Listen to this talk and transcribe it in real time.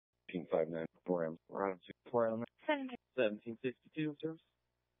1559 4M. We're on 4 element. 1762 service.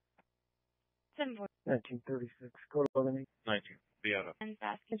 1936. Code 11. 19. Be out of. And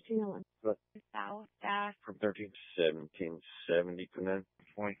fast 1511. South dash. From 13. 1770. Come in.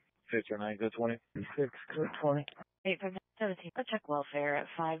 20. 59. Go 20. 6. Go 20. 8 from 17. I'll check welfare at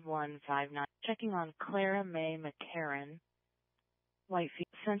 5159. Checking on Clara May McCarran. Whitefield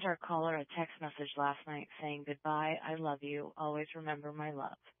sent our caller a text message last night saying, "Goodbye, I love you. Always remember my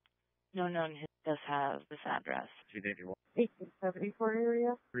love." No known does have this address. 1874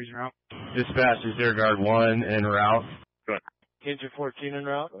 area. Region route. Dispatch is Air Guard 1 en route. Go ahead. Engine 14 en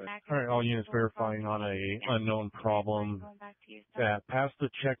route. All right, all units verifying on a unknown problem past the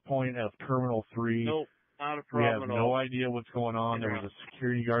checkpoint of Terminal 3. Nope, not a We problem have at no all. idea what's going on. There was a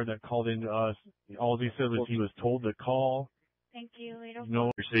security guard that called into us. All he said was he was told to call. Thank you.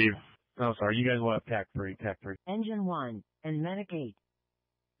 No receive. No, sorry. You guys will have TAC 3. TAC 3. Engine 1 and Medic 8.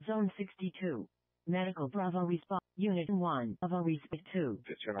 Zone 62. Medical Bravo response. Unit 1 Bravo response 2.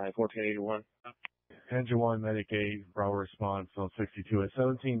 59 1481. Engine 1, Medic 8, Bravo response, Zone 62 at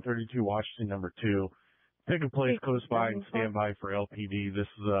 1732 Washington number 2. Pick a place close by and stand by for LPD. This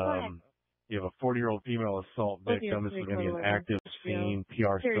is you have a 40-year-old female assault victim. This is going to be an active scene.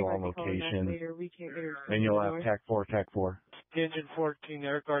 PR still on location. And you'll have TAC 4, TAC 4. Engine 14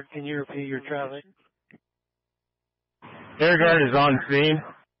 Air Guard, can you repeat your traffic? Air Guard is on scene.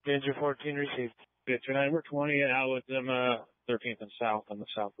 Engine 14 received. 59, we're 20 out with them 13th and South on the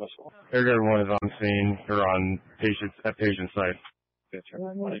southwest wall. Air Guard 1 is on scene. Or on patient site.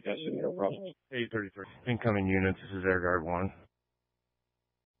 59, I guess no problem. 833. Incoming units, this is Air Guard 1.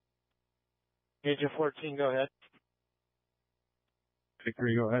 Engine 14, go ahead. Pick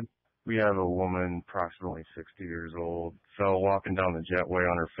 3, go ahead. We have a woman, approximately 60 years old, fell walking down the jetway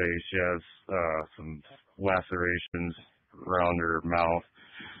on her face. She has some lacerations around her mouth.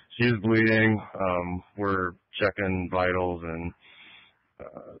 She's bleeding. We're checking vitals and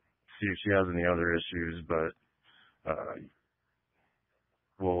see if she has any other issues, but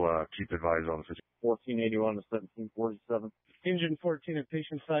we'll keep advised on the situation. 1481 to 1747. Engine 14 at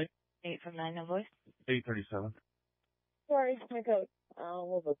patient site. 8 from 9, no voice. 837. Sorry, my code.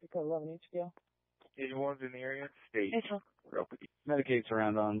 We'll go to code 11 HBO. Engine 1's in the area. State. Mitchell. Medicate's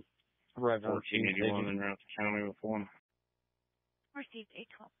around on. Arrived on 1481 and around the county with 1. Received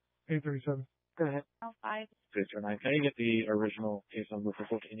 812. 837. Go ahead. 5. 59. Can you get the original case number for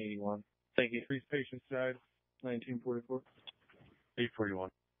 1481? Thank you. Increased patient side. 1944.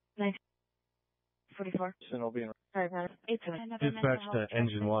 841. 44. And I'll be in. Sorry, Pat. 87. Dispatch to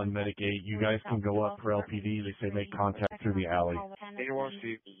Engine 1, Medic 8. You guys can go up for LPD. They say make contact through the alley. Engine 1,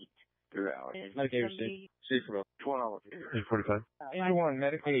 Steve. Through the alley. Medicaid received. Steve for 12 hours. 845. Engine 1,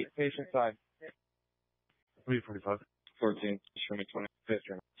 Medic 8, patient side. 845. 14. Show me 20.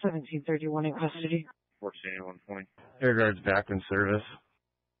 1731 in custody. 1481 20. Air Guard's back in service.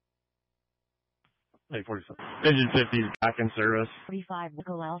 845. Engine 50 is back in service. 45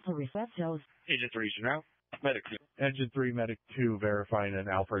 Echo Alpha Reflectos. Agent 3 now. Medic 2. Engine 3, Medic 2, verifying an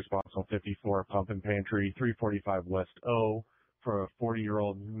Alpha response on 54, Pump and Pantry, 345 West O, for a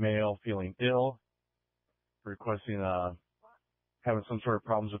 40-year-old male feeling ill, requesting having some sort of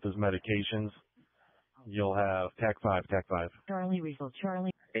problems with his medications. You'll have TAC 5, TAC 5. Charlie Riesel,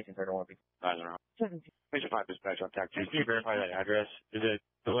 Charlie. 1831. I don't know. 17. Major 5 dispatch on TAC 2. Can you verify that address? Is it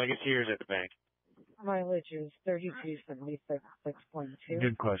the Legacy or is it the bank? Mileage is 3276.6.2.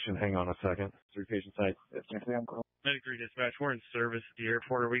 Good question. Hang on a second. 3 patient sites. Medic 3 dispatch, we're in service at the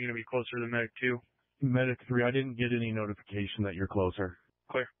airport. Are we going to be closer to Medic 2? Medic 3, I didn't get any notification that you're closer.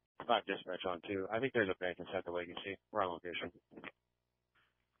 Clear. 5 dispatch on 2. I think there's a bank inside the Legacy. We're on location.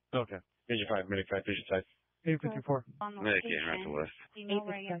 Okay. Major 5, Medic 5 patient sites. 854. Medic in right to west. Female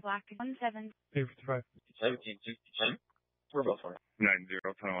wearing a black 17. 855. 1767. We're both on.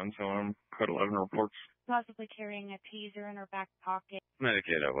 9021, so code 11 reports. Possibly carrying a teaser in her back pocket.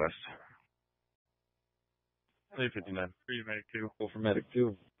 Medicaid out west. 859. 3 to Medic 2. Go for Medic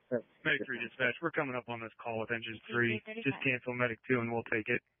 2. Medic 3 dispatch, we're coming up on this call with Engine 3. Just cancel Medic 2 and we'll take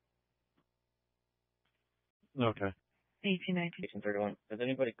it. Okay. 1819. 1831. Has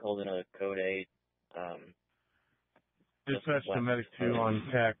anybody called in a code 8? Dispatch to Medic 2 on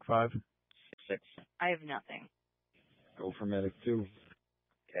TAC 5. 6. I have nothing. Go for Medic 2.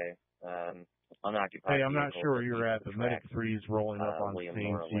 Okay. Unoccupied. Hey, I'm not sure where you're at, but Medic 3 is rolling up on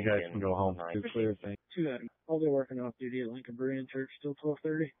scene, so you guys can go home. Clear thing. 2 I'll be working off duty at Lincoln Berean Church till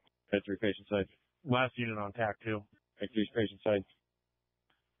 12:30. Head 3 patient sites. Last unit on TAC 2. Head 3 patient sites.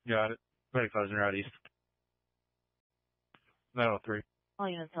 Got it. Medic 5's in route east. 903. All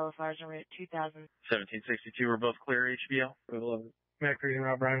units LFRs en route 2000. 1762, we're both clear, HBO. Medic reading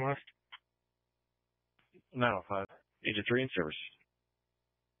route Brian West. 905. Agent 3 in service.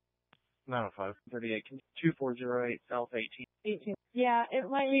 905. 38, 2408 South 18. 18. Yeah, it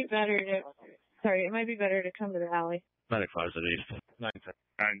might be better to, it might be better to come to the alley. Medic 5's at east. 910.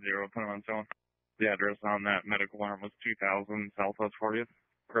 90, put on phone. The address on that medical alarm was 2000 Southwest 40th,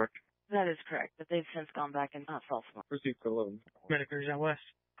 correct? That is correct, but they've since gone back and not false alarm. Proceed to 11. Medic reading out west.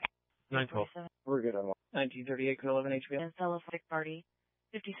 912. We're good on 1938, 11 HBO. And Cellophonic Party,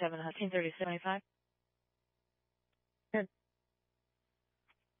 57, 1930, 75. Good.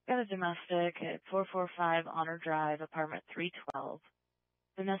 Got a domestic at 445 Honor Drive, apartment 312.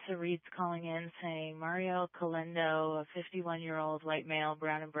 Vanessa Reed's calling in saying Mario Calendo, a 51-year-old white male,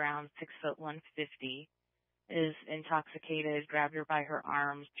 brown and brown, 6'1", 150, is intoxicated, grabbed her by her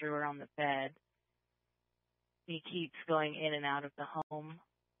arms, threw her on the bed. He keeps going in and out of the home.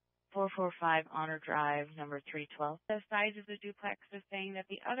 445 Honor Drive, number 312. The size of the duplex is saying that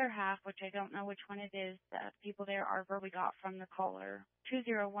the other half, which I don't know which one it is, the people there are where we got from the caller.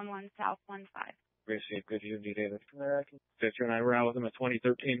 2011 South 15. Received good unity data. Victor and I were out with him at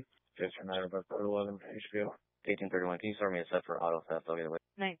 2013. Victor and I were about 11 HBO. 1831. Can you start me a set for auto theft? I'll get away.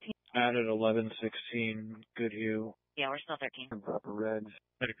 19. Added 1116. Good hue. Yeah, we're still 13. Proper reds.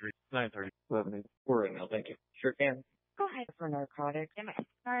 Medic 930. 11. We're in now. Thank you. Sure can. Go ahead. For narcotics.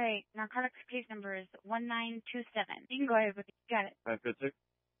 All right. Narcotics case number is 1927. You can go ahead with it. Got it. 556.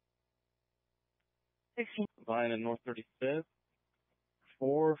 16. Vine in North 35th.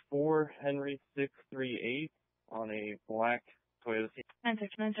 44 Henry 638 on a black Toyota.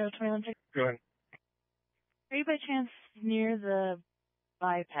 9690216. Go ahead. Are you by chance near the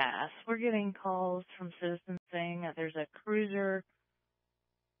bypass? We're getting calls from citizens saying that there's a cruiser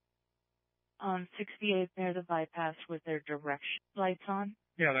on 68 near the bypass with their direction lights on.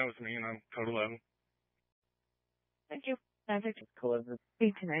 Yeah, that was me, and I'm code 11. Thank you. 960.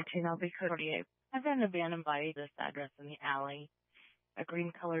 1819, I'll be code 48. I've got an abandoned body this address in the alley. A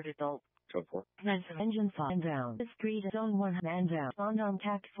green-colored adult. Code 4. 97. Engine 5 man down. Street zone 1 man down. Spawned on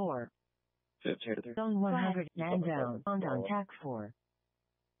TAC 4. 15. Zone 100 man down. Spawned on TAC 4.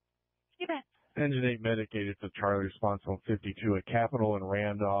 You bet. Engine 8 medicated to Charlie response on 52 at Capitol and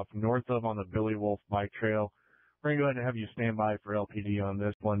Randolph, north of on the Billy Wolf bike trail. We're going to go ahead and have you stand by for LPD on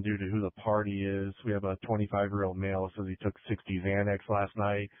this one due to who the party is. We have a 25-year-old male who says he took 60 Xanax last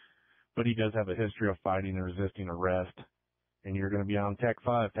night, but he does have a history of fighting and resisting arrest. And you're going to be on Tech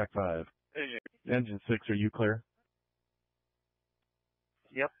 5, Tech 5. Engine 6, are you clear?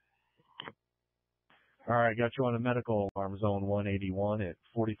 Yep. All right, got you on a medical alarm zone 181 at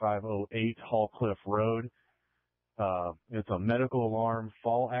 4508 Hall Cliff Road. It's a medical alarm,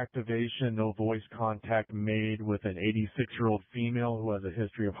 fall activation, no voice contact made with an 86-year-old female who has a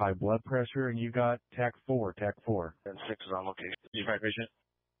history of high blood pressure, and you got TAC 4, TAC 4. And 6 is on location. Did you find patient?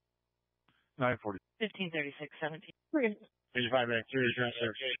 940. 1536, 17. We're good. Engine 5 back 3 return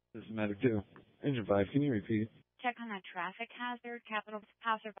service. This is Medic 2. Engine 5, can you repeat? Check on a traffic hazard. Capital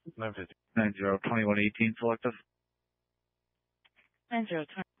Passer. 950. 902118 selective.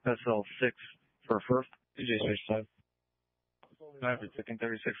 9020. SL 6 for first. DJ Space 5. 950.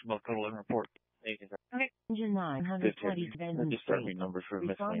 1536 about code 11 report. 18. Engine 920 Benton Just start me Street. numbers for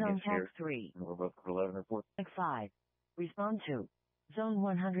Respond on miscellaneous TAC here. 3. We're about code 11 report. TAC 5. Respond to Zone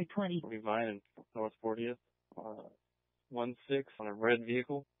 120. We'll be mine in North 40th. 16 on a red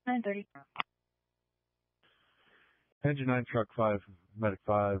vehicle. 930. Engine 9 Truck 5, Medic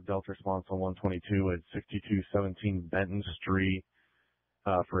 5, Delta response on 122 at 6217 Benton Street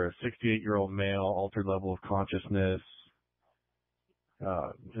for a 68-year-old male, altered level of consciousness.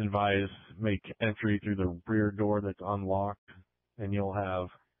 Advise make entry through the rear door that's unlocked, and you'll have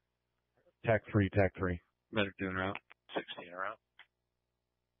TAC 3, TAC 3. Medic doing route. 16 route.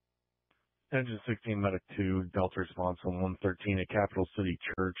 Engine 16 Medic 2, Delta response on 113 at Capital City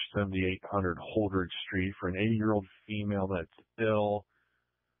Church, 7800 Holdridge Street for an 80-year-old female that's still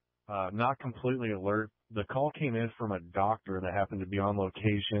not completely alert. The call came in from a doctor that happened to be on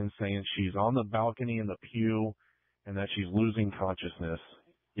location saying she's on the balcony in the pew and that she's losing consciousness.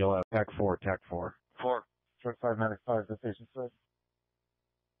 You'll have TAC 4, TAC 4. 4. Truck 5, Medic 5, the station said.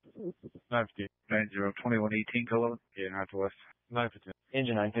 950. 902118 code 11. Yeah, northwest. 950.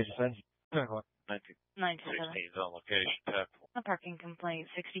 Engine 9 patient said. 10 o'clock. 927. 16 on location. TAC 4. A parking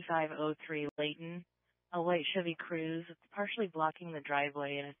complaint, 6503 Layton. A white Chevy Cruze. It's partially blocking the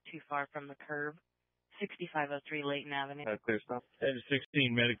driveway and it's too far from the curb. 6503 Layton Avenue. Clear stop. Engine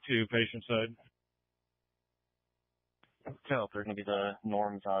 16 medic 2 patient side. 1003. Going to be the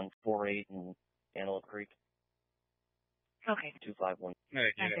norms on 48 and Antelope Creek. Okay. 251.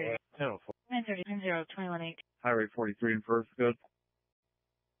 Medic 930. 1004. 930. 90218. Highway 43 and first. Good.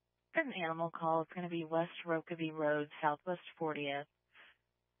 got an animal call. It's going to be West Rokeby Road, Southwest 40th.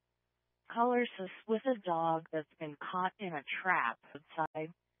 Caller says with a dog that's been caught in a trap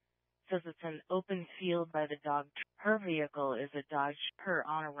outside. Says it's an open field by the dog. Her vehicle is a Dodge. Her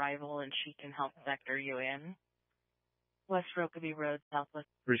on arrival, and she can help vector you in. West Rokeby Road, Southwest.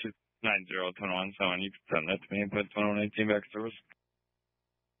 Appreciate 90-21-7. You can send that to me and put 2118 back in service.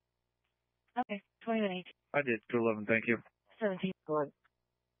 Okay, 2118. I did. 211, thank you. 17. Good.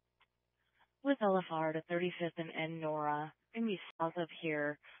 With LFR to 35th and N Nora. Going to be south of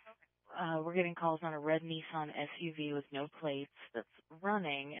here. We're getting calls on a red Nissan SUV with no plates that's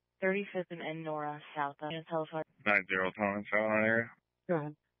running 35th and N Nora south of LFR. 90-21-7 area. Go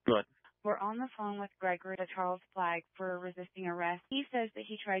ahead. Good. We're on the phone with Gregory, the Charles Flag, for resisting arrest. He says that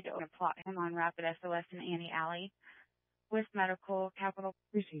he tried to plot him on Rapid SOS in Annie Alley with medical capital.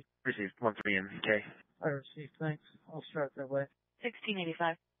 Received. Received 13 and K. I received. Thanks. I'll start that way.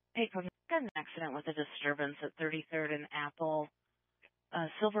 1685. Hey, got an accident with a disturbance at 33rd and Apple.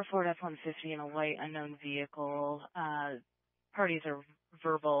 Silver Ford F-150 in a white unknown vehicle. Parties are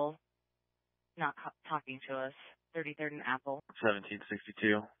verbal, not talking to us. 33rd and Apple.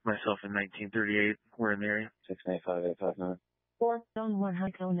 1762. Myself in 1938. We're in the area. 695-859. 4. Zone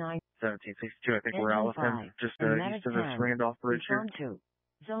 109. 1762. I think we're out with him. Just east of this Randolph Bridge here. Respond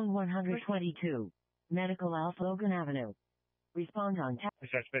to Zone 122. Medical Alpha Logan Avenue. Respond on tap.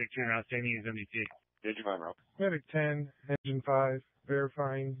 Dispatch Medic 2 and outstanding is MDT. Did you find Rob? Medic 10, Engine 5,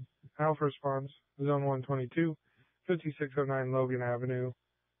 verifying Alpha response, Zone 122, 5609 Logan Avenue,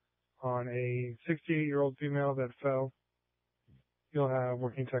 on a 68-year-old female that fell. You'll have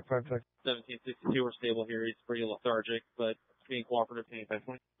working tech 5 tech. 1762, we're stable here. He's pretty lethargic, but being cooperative.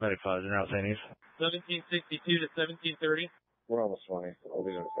 Medic 5, and outstanding. 1762 to 1730. We're almost 20. I'll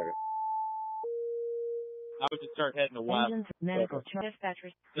be there in a second. I would just start heading to west. Medical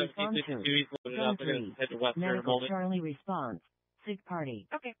Dispatchers. 1762, he's loaded up. They're going to head to west here in a Medical moment. Charlie response. Sig party.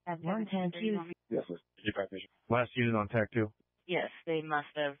 Okay. At 110 Q. Yes, sir. Last unit on TAC 2. Yes, they must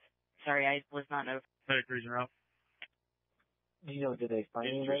have. Sorry, I was not notified. Medic 3's en route. Do you know, did they find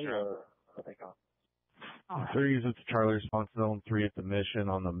anybody or are they gone? All right. 3 is at the Charlie response zone, 3 at the mission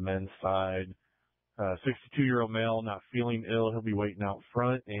on the men's side. 62-year-old male, not feeling ill. He'll be waiting out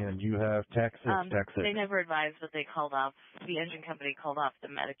front, and you have TAC 6, TAC 6. They never advised that they called off. The engine company called off the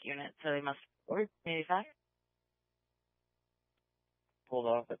medic unit, so they must. 85. Pulled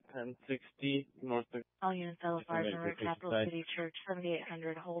off at 1060 north of. All units LFR from Capital City Church,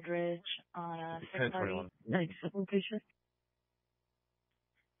 7800 Holdridge on a 6 party. 97 patient.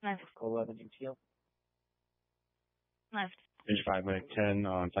 Nice. 11 UTL. Nice. Engine 5, Medic 10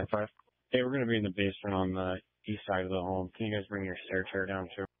 on Type 5. Hey, we're going to be in the basement on the east side of the home. Can you guys bring your stair chair down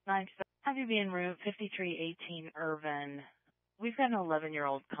too? Nice. Have you be en route 5318 Irvin? We've got an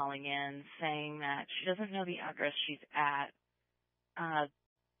 11-year-old calling in saying that she doesn't know the address she's at.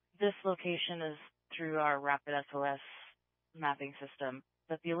 This location is through our Rapid SOS mapping system,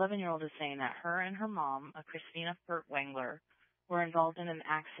 but the 11-year-old is saying that her and her mom, a Christina Furtwängler, were involved in an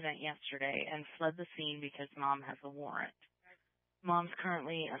accident yesterday and fled the scene because mom has a warrant. Mom's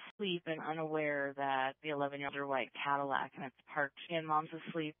currently asleep and unaware that the 11-year-old is a white Cadillac and it's parked. And mom's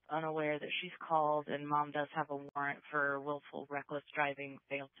asleep, unaware that she's called, and mom does have a warrant for willful reckless driving,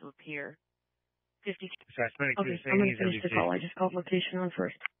 failed to appear. 50. Dispatch Medic 2 Okay, is I'm going saying to finish the call. I just called location on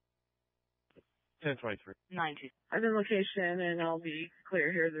first. 1023. 92. I'm in location, and I'll be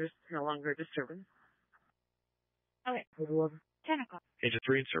clear here. There's no longer a disturbance. Okay. 10 o'clock. Engine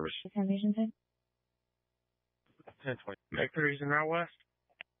 3 in service. 1020. Medic 3's en route west.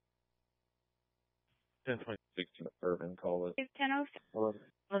 1026 to Irvin, call it. 10:06.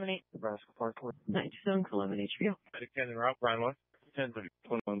 11-8. Nebraska Parkway. 97 to 11 HBO. Medic 10 en route, Brian west. 1030.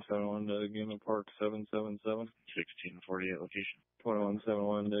 2171 to Gaiman Park 777. 1648 location.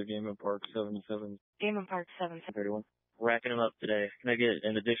 2171 to Gaiman Park 77. Game Park 731. 31. Racking them up today. Can I get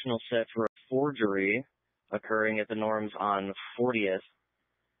an additional set for a forgery occurring at the norms on 40th?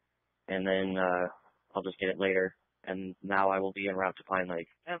 And then I'll just get it later. And now I will be en route to Pine Lake.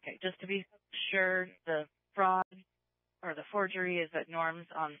 Okay, just to be sure, the fraud or the forgery is at Norm's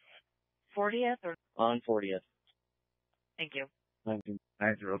on 40th or? On 40th. Thank you.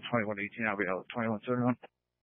 1990-2118, I'll be out at 2171.